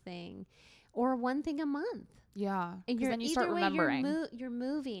this thing, or one thing a month. Yeah. And then you start remembering. You're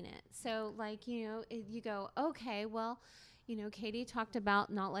moving it. So like, you go, okay, well, Katy talked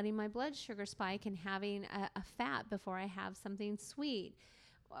about not letting my blood sugar spike and having a fat before I have something sweet.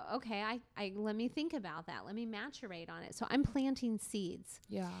 okay, I let me think about that. Let me maturate on it. So I'm planting seeds.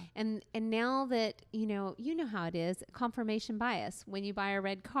 Yeah. And now that, you know how it is, confirmation bias. When you buy a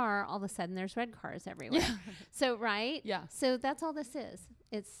red car, all of a sudden there's red cars everywhere. So, right? Yeah. So that's all this is.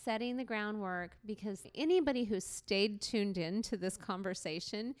 It's setting the groundwork, because anybody who's stayed tuned in to this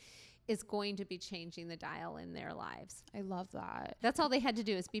conversation is going to be changing the dial in their lives. I love that. That's all they had to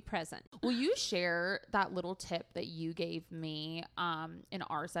do, is be present. Will you share that little tip that you gave me in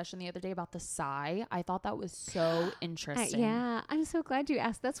our session the other day about the sigh? I thought that was so interesting. Yeah, I'm so glad you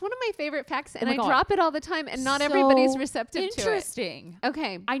asked. That's one of my favorite facts, and my I God. drop it all the time, and not So everybody's receptive to it. Interesting.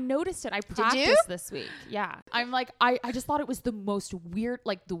 Okay. I noticed it. I you? practiced this week. Yeah. I'm like, I just thought it was the most weird,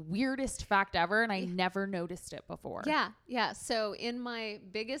 like the weirdest fact ever, and I never noticed it before. Yeah. So in my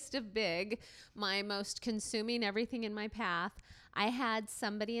biggest of big, my most consuming everything in my path, I had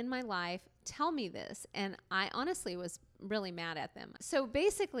somebody in my life tell me this, and I honestly was really mad at them. So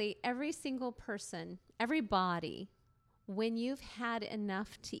basically, every single person, every body, when you've had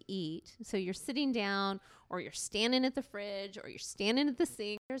enough to eat, so you're sitting down or you're standing at the fridge or you're standing at the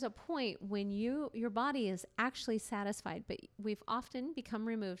sink, there's a point when your body is actually satisfied, but we've often become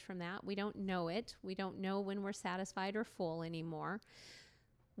removed from that. We don't know it. We don't know when we're satisfied or full anymore.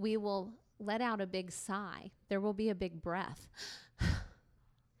 We will let out a big sigh. There will be a big breath.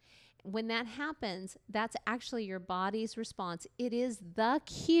 When that happens, that's actually your body's response. It is the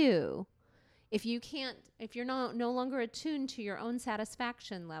cue. If you're no longer attuned to your own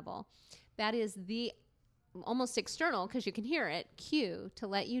satisfaction level, that is the almost external, because you can hear it, cue to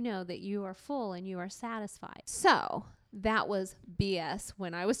let you know that you are full and you are satisfied. So that was BS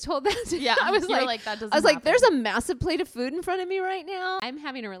when I was told that. Yeah. I was like, that doesn't I was like, happen. there's a massive plate of food in front of me right now. I'm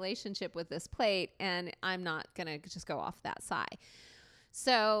having a relationship with this plate, and I'm not going to just go off that sigh.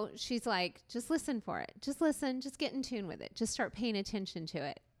 So she's like, just listen for it. Just listen. Just get in tune with it. Just start paying attention to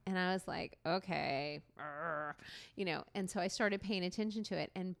it. And I was like, okay, and so I started paying attention to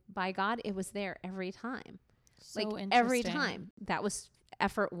it. And by God, it was there every time. So like every time. That was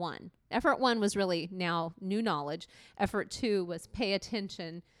effort one. Effort one was really now new knowledge. Effort two was pay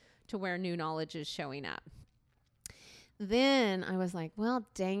attention to where new knowledge is showing up. Then I was like, well,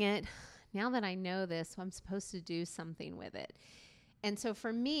 dang it. Now that I know this, I'm supposed to do something with it. And so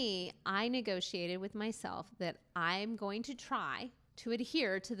for me, I negotiated with myself that I'm going to try to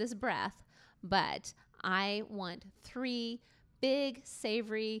adhere to this breath, but I want 3 big,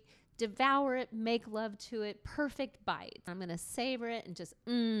 savory, devour it, make love to it, perfect bites. I'm going to savor it and just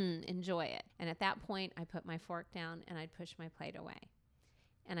enjoy it. And at that point, I put my fork down and I'd push my plate away.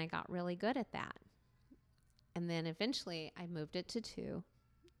 And I got really good at that. And then eventually I moved it to 2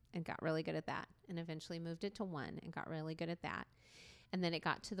 and got really good at that. And eventually moved it to 1 and got really good at that. And then it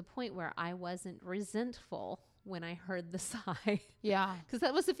got to the point where I wasn't resentful when I heard the sigh. Yeah. Because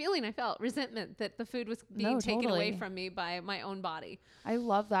that was the feeling I felt, resentment that the food was being taken away from me by my own body. I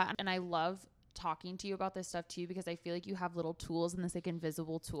love that. And I love talking to you about this stuff too, because I feel like you have little tools in this like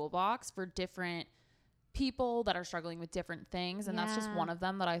invisible toolbox for different people that are struggling with different things. And that's just one of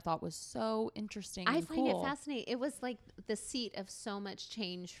them that I thought was so interesting and cool. I find it fascinating. It was like the seat of so much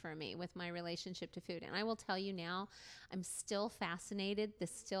change for me with my relationship to food. And I will tell you now, I'm still fascinated.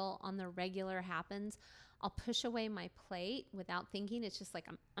 This still on the regular happens. I'll push away my plate without thinking. It's just like,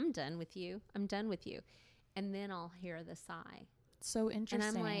 I'm done with you. I'm done with you. And then I'll hear the sigh. So interesting.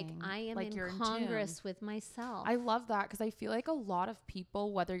 And I'm like, I am like in Congress with myself. I love that, because I feel like a lot of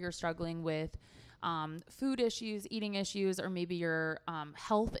people, whether you're struggling with food issues, eating issues, or maybe your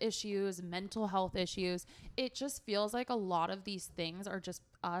health issues, mental health issues, it just feels like a lot of these things are just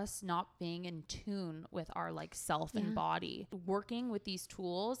us not being in tune with our like self and body. Working with these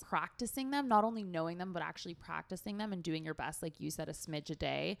tools, practicing them, not only knowing them, but actually practicing them and doing your best, like you said, a smidge a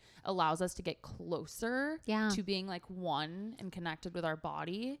day, allows us to get closer to being like one and connected with our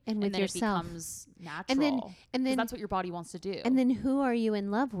body. And with then yourself. It becomes natural. And then that's what your body wants to do. And then who are you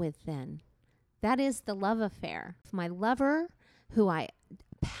in love with then? That is the love affair. If my lover, who I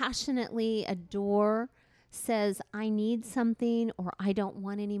passionately adore, says, I need something or I don't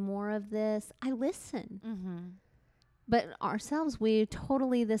want any more of this, I listen. Mm-hmm. But ourselves, we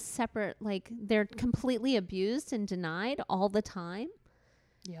totally this separate, like they're completely abused and denied all the time.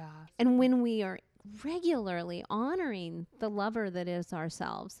 Yeah. And when we are regularly honoring the lover that is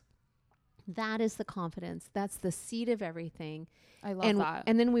ourselves, that is the confidence. That's the seed of everything. I love that.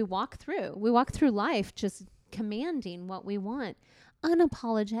 And then we walk through life just commanding what we want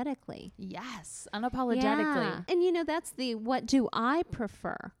unapologetically. Yes, unapologetically. Yeah. And that's the what do I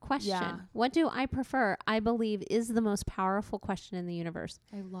prefer question. Yeah. What do I prefer, I believe, is the most powerful question in the universe.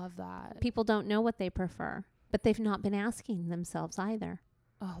 I love that. People don't know what they prefer, but they've not been asking themselves either.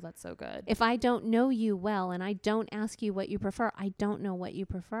 Oh, that's so good. If I don't know you well and I don't ask you what you prefer, I don't know what you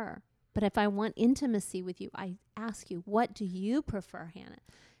prefer. But if I want intimacy with you, I ask you, what do you prefer, Hannah?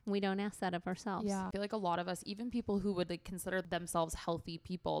 And we don't ask that of ourselves. Yeah. I feel like a lot of us, even people who would like consider themselves healthy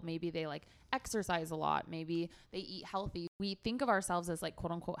people, maybe they like exercise a lot, maybe they eat healthy. We think of ourselves as like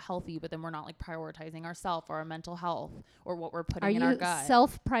quote unquote healthy, but then we're not like prioritizing ourselves or our mental health or what we're putting in our gut. Are you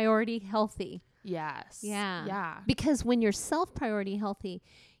self-priority healthy? Yes. Yeah. Yeah. Because when you're self-priority healthy,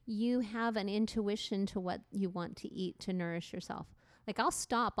 you have an intuition to what you want to eat to nourish yourself. Like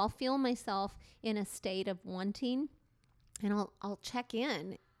I'll feel myself in a state of wanting, and I'll check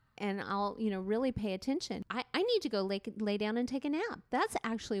in, and I'll, really pay attention. I need to go lay down and take a nap. That's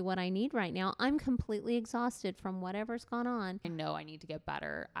actually what I need right now. I'm completely exhausted from whatever's gone on. I know I need to get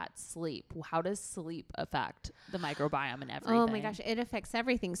better at sleep. How does sleep affect the microbiome and everything? Oh my gosh, it affects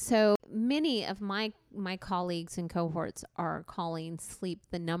everything. So many of my colleagues and cohorts are calling sleep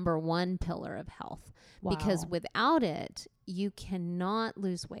the number one pillar of health. Wow. Because without it, you cannot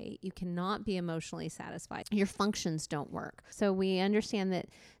lose weight. You cannot be emotionally satisfied. Your functions don't work. So we understand that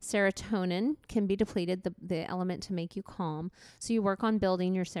serotonin can be depleted, the element to make you calm. So you work on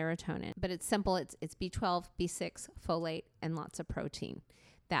building your serotonin. But it's simple. It's B12, B6, folate, and lots of protein.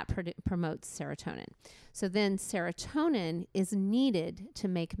 That promotes serotonin. So then serotonin is needed to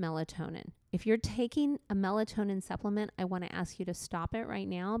make melatonin. If you're taking a melatonin supplement, I want to ask you to stop it right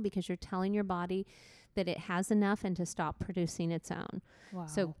now, because you're telling your body that it has enough and to stop producing its own. Wow.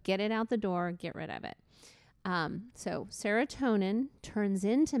 So get it out the door, get rid of it. So serotonin turns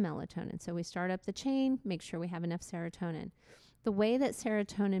into melatonin. So we start up the chain, make sure we have enough serotonin. The way that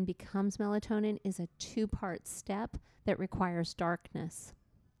serotonin becomes melatonin is a 2-part step that requires darkness.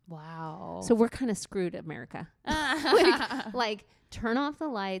 Wow. So we're kind of screwed, America. like turn off the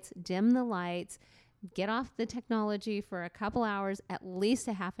lights, dim the lights, get off the technology for a couple hours, at least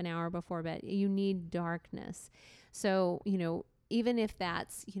a half an hour before bed. You need darkness. So, even if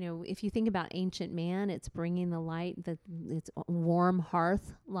that's, if you think about ancient man, it's bringing the light, it's warm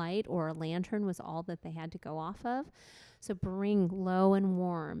hearth light, or a lantern was all that they had to go off of. So bring low and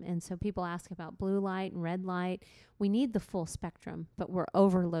warm. And so people ask about blue light and red light. We need the full spectrum, but we're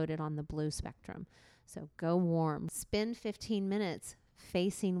overloaded on the blue spectrum. So go warm. Spend 15 minutes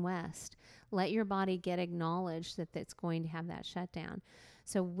facing west. Let your body get acknowledged that it's going to have that shutdown.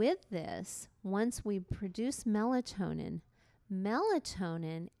 So with this, once we produce melatonin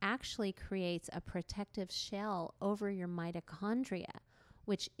actually creates a protective shell over your mitochondria,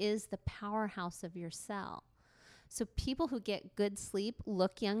 which is the powerhouse of your cell. So people who get good sleep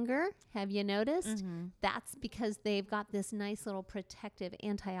look younger. Have you noticed? Mm-hmm. That's because they've got this nice little protective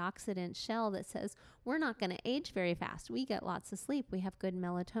antioxidant shell that says, we're not going to age very fast. We get lots of sleep. We have good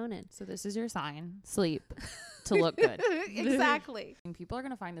melatonin. So this is your sign, sleep, to look good. Exactly. And people are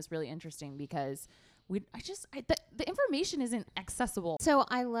going to find this really interesting because the information isn't accessible. So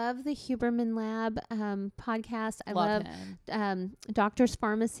I love the Huberman Lab podcast. I love Doctor's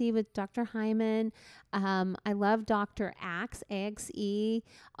Pharmacy with Dr. Hyman. I love Dr. Axe, A-X-E.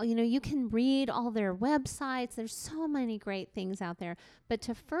 You can read all their websites. There's so many great things out there. But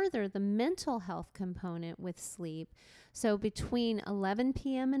to further the mental health component with sleep, so between 11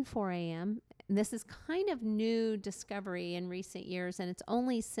 p.m. and 4 a.m., and this is kind of new discovery in recent years, and it's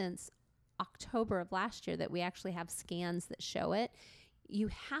only since October of last year that we actually have scans that show it. You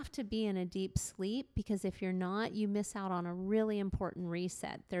have to be in a deep sleep, because if you're not, you miss out on a really important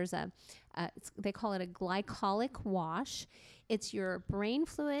reset. There's they call it a glycolic wash. It's your brain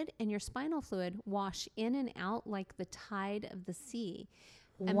fluid and your spinal fluid wash in and out like the tide of the sea.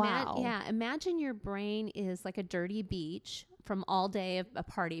 Wow. Imagine your brain is like a dirty beach from all day of a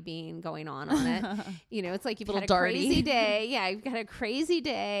party going on it. It's like you've had a crazy day. Yeah, you've got a crazy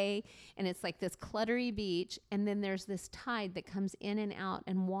day, and it's like this cluttery beach. And then there's this tide that comes in and out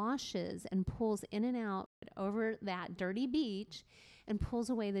and washes and pulls in and out over that dirty beach and pulls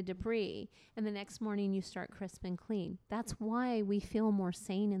away the debris. And the next morning you start crisp and clean. That's why we feel more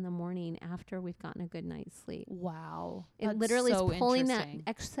sane in the morning after we've gotten a good night's sleep. Wow. It literally is pulling that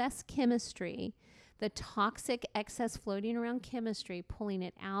excess chemistry, the toxic excess floating around chemistry, pulling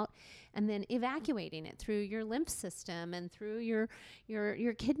it out and then evacuating it through your lymph system and through your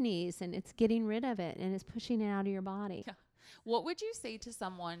kidneys, and it's getting rid of it and it's pushing it out of your body. Yeah. What would you say to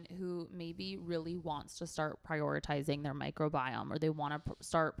someone who maybe really wants to start prioritizing their microbiome, or they want to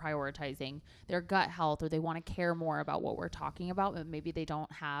start prioritizing their gut health, or they want to care more about what we're talking about, but maybe they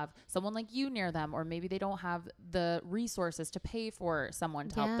don't have someone like you near them, or maybe they don't have the resources to pay for someone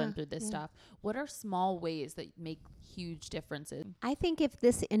to help them through this stuff? What are small ways that make huge differences? I think if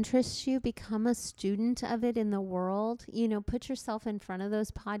this interests you, become a student of it in the world. You know, put yourself in front of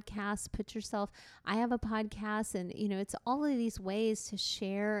those podcasts, I have a podcast, and, you know, it's all of these ways to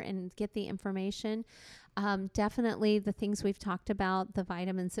share and get the information. Definitely the things we've talked about, the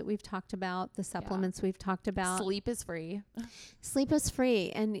vitamins that we've talked about, the supplements we've talked about. Sleep is free. Sleep is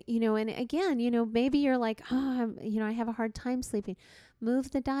free. And, you know, and again, you know, maybe you're like, I have a hard time sleeping.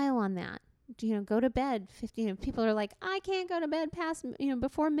 Move the dial on that. You know, go to bed. People are like, I can't go to bed past,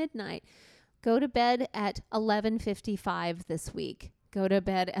 before midnight. Go to bed at 11:55 this week. Go to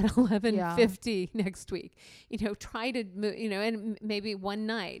bed at 11:50 next week. You know, try to move, and maybe one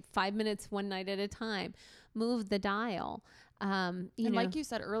night, 5 minutes, one night at a time. Move the dial. Like you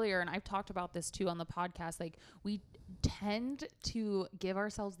said earlier, and I've talked about this too on the podcast, like we tend to give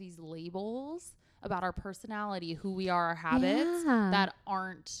ourselves these labels about our personality, who we are, our habits that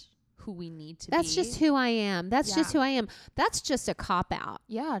aren't who we need to be. That's just who I am. That's just who I am. That's just a cop out.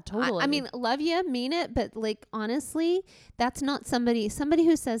 Yeah, totally. I mean, love you, mean it, but like, honestly, that's not somebody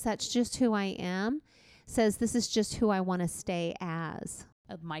who says that's just who I am, says this is just who I want to stay as.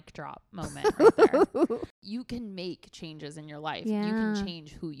 A mic drop moment right there. You can make changes in your life. Yeah. You can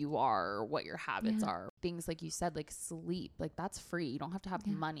change who you are or what your habits are. Things like you said, like sleep, like that's free. You don't have to have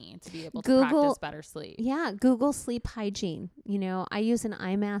money to be able to practice better sleep. Yeah. Google sleep hygiene. You know, I use an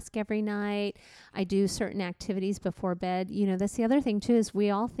eye mask every night. I do certain activities before bed. You know, that's the other thing too, is we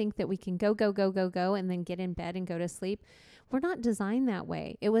all think that we can go, and then get in bed and go to sleep. We're not designed that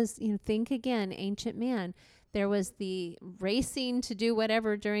way. It was, think again, ancient man. There was the racing to do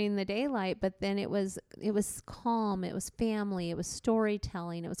whatever during the daylight, but then it was calm, it was family, it was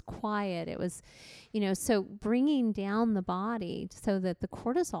storytelling, it was quiet, it was, so bringing down the body so that the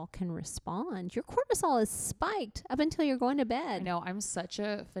cortisol can respond. Your cortisol is spiked up until you're going to bed. I know, I'm such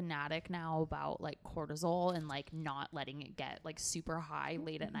a fanatic now about like cortisol and like not letting it get like super high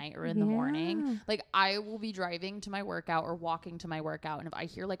late at night or in the morning. Like I will be driving to my workout or walking to my workout, and if I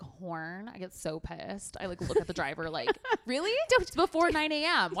hear like a horn, I get so pissed. I like look at the driver like, really? It's before 9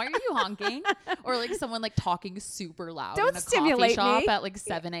 a.m. Why are you honking? Or like someone like talking super loud in a coffee shop at like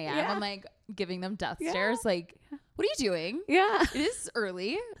 7 a.m. I'm like giving them death stares. Like, what are you doing? Yeah. It is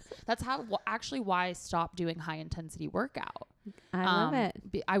early. That's actually why I stopped doing high intensity workout. I love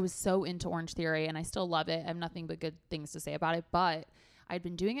it. I was so into Orange Theory, and I still love it. I have nothing but good things to say about it, but I'd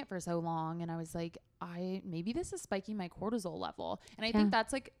been doing it for so long, and I was like, maybe this is spiking my cortisol level. And I think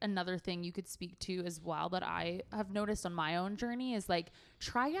that's like another thing you could speak to as well that I have noticed on my own journey is like,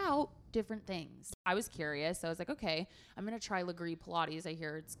 try out different things. I was curious. So I was like, okay, I'm going to try Legree Pilates. I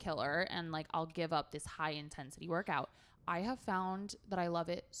hear it's killer. And like, I'll give up this high intensity workout. I have found that I love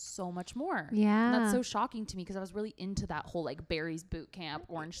it so much more. Yeah. And that's so shocking to me because I was really into that whole like Barry's boot camp,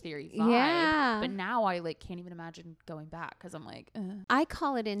 Orange Theory vibe. Yeah. But now I like can't even imagine going back because I'm like, I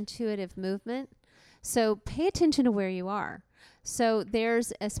call it intuitive movement. So pay attention to where you are. So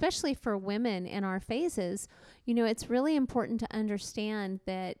there's, especially for women in our phases, it's really important to understand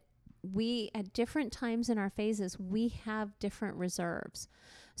that we, at different times in our phases, we have different reserves.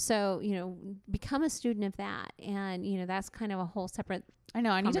 So, become a student of that. And, that's kind of a whole separate I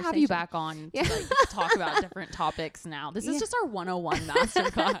know. I need to have you back on to like, talk about different topics now. This is just our 101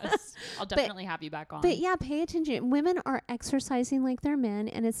 masterclass. I'll definitely have you back on. But yeah, pay attention. Women are exercising like they're men,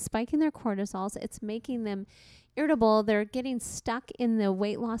 and it's spiking their cortisols. It's making them irritable. They're getting stuck in the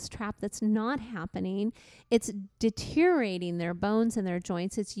weight loss trap that's not happening. It's deteriorating their bones and their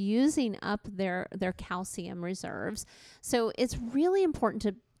joints. It's using up their calcium reserves. So it's really important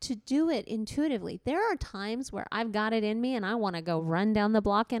to do it intuitively. There are times where I've got it in me and I want to go run down the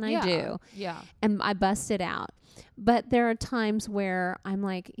block, and I do. Yeah. And I bust it out. But there are times where I'm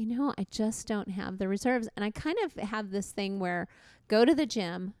like, I just don't have the reserves. And I kind of have this thing where go to the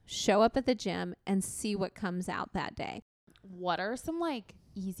gym, show up at the gym, and see what comes out that day. What are some like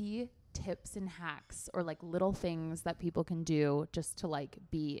easy tips and hacks or like little things that people can do just to like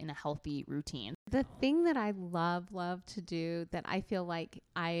be in a healthy routine? The thing that I love to do that I feel like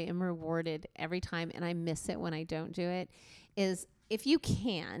I am rewarded every time, and I miss it when I don't do it, is if you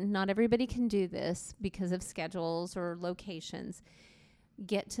can, not everybody can do this because of schedules or locations,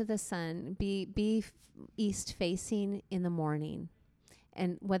 get to the sun, be east facing in the morning.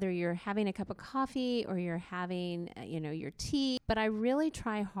 And whether you're having a cup of coffee or you're having, your tea, but I really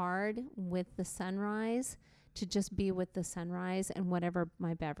try hard with the sunrise to just be with the sunrise and whatever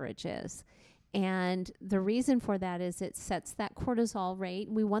my beverage is. And the reason for that is it sets that cortisol rate.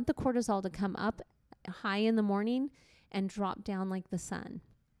 We want the cortisol to come up high in the morning and drop down like the sun.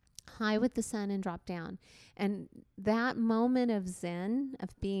 High with the sun and drop down. And that moment of zen, of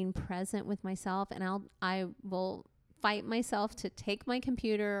being present with myself, and I will fight myself to take my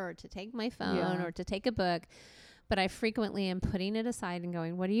computer or to take my phone or to take a book, but I frequently am putting it aside and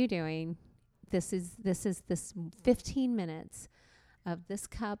going, what are you doing? This is 15 minutes of this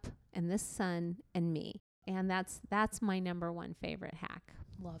cup and this sun and me. And that's my number one favorite hack.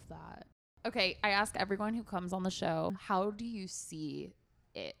 Love that. Okay, I ask everyone who comes on the show, how do you see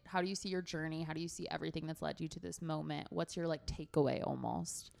it? How do you see your journey? How do you see everything that's led you to this moment? What's your like takeaway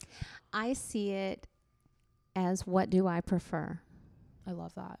almost? I see it as, what do I prefer? I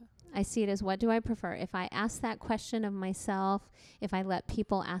love that. I see it as, what do I prefer? If I ask that question of myself, if I let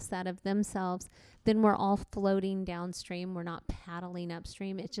people ask that of themselves, then we're all floating downstream. We're not paddling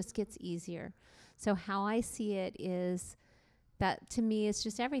upstream. It just gets easier. So how I see it is that, to me, is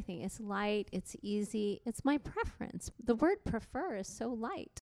just everything. It's light. It's easy. It's my preference. The word prefer is so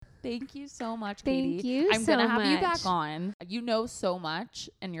light. Thank you so much, Katy. Thank you I'm going to have you back on. You know so much,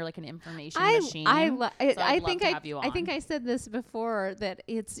 and you're like an information machine. I think I said this before, that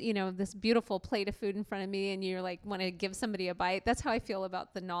it's, this beautiful plate of food in front of me, and you're like, want to give somebody a bite. That's how I feel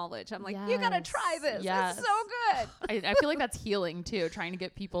about the knowledge. I'm like, you got to try this. Yes. It's so good. I feel like that's healing too, trying to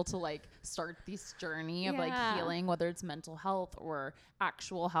get people to like start this journey of like healing, whether it's mental health or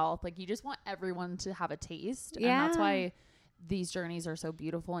actual health. Like, you just want everyone to have a taste. And that's why these journeys are so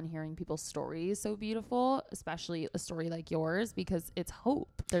beautiful, and hearing people's stories so beautiful, especially a story like yours, because it's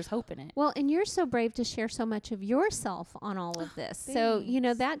hope. There's hope in it. Well, and you're so brave to share so much of yourself on all of this. So,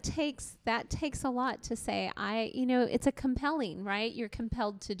 that takes a lot to say, it's a compelling, right? You're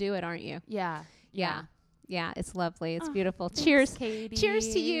compelled to do it, aren't you? Yeah. Yeah, it's lovely. It's beautiful. Thanks, Cheers, Katy.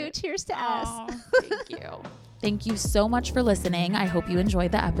 Cheers to you. Cheers to us. Thank you. Thank you so much for listening. I hope you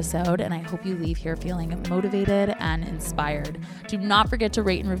enjoyed the episode, and I hope you leave here feeling motivated and inspired. Do not forget to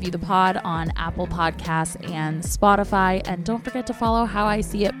rate and review the pod on Apple Podcasts and Spotify. And don't forget to follow How I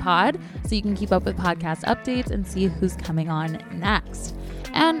See It Pod so you can keep up with podcast updates and see who's coming on next.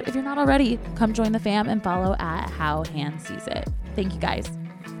 And if you're not already, come join the fam and follow at How Han Sees It. Thank you guys.